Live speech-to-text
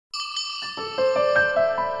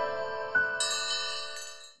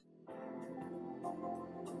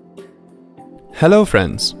Hello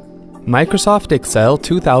friends! Microsoft Excel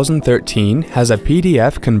 2013 has a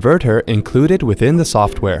PDF converter included within the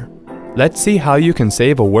software. Let's see how you can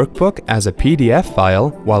save a workbook as a PDF file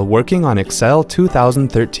while working on Excel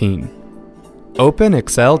 2013. Open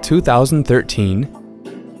Excel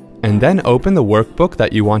 2013 and then open the workbook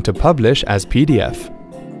that you want to publish as PDF.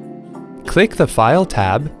 Click the File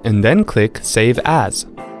tab and then click Save As.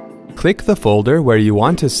 Click the folder where you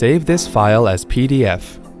want to save this file as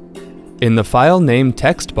PDF. In the File Name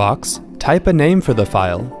text box, type a name for the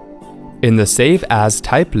file. In the Save As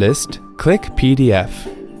type list, click PDF.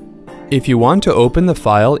 If you want to open the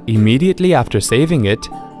file immediately after saving it,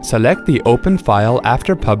 select the Open File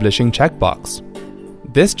After Publishing checkbox.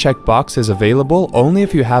 This checkbox is available only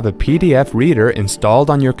if you have a PDF reader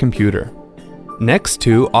installed on your computer. Next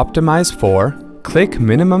to Optimize for, click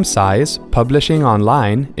Minimum Size, Publishing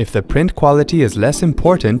Online if the print quality is less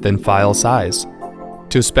important than file size.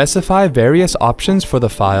 To specify various options for the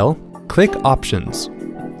file, click Options.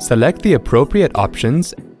 Select the appropriate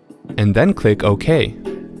options and then click OK.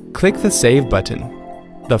 Click the Save button.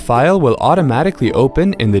 The file will automatically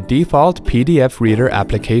open in the default PDF Reader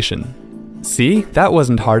application. See, that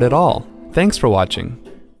wasn't hard at all. Thanks for watching.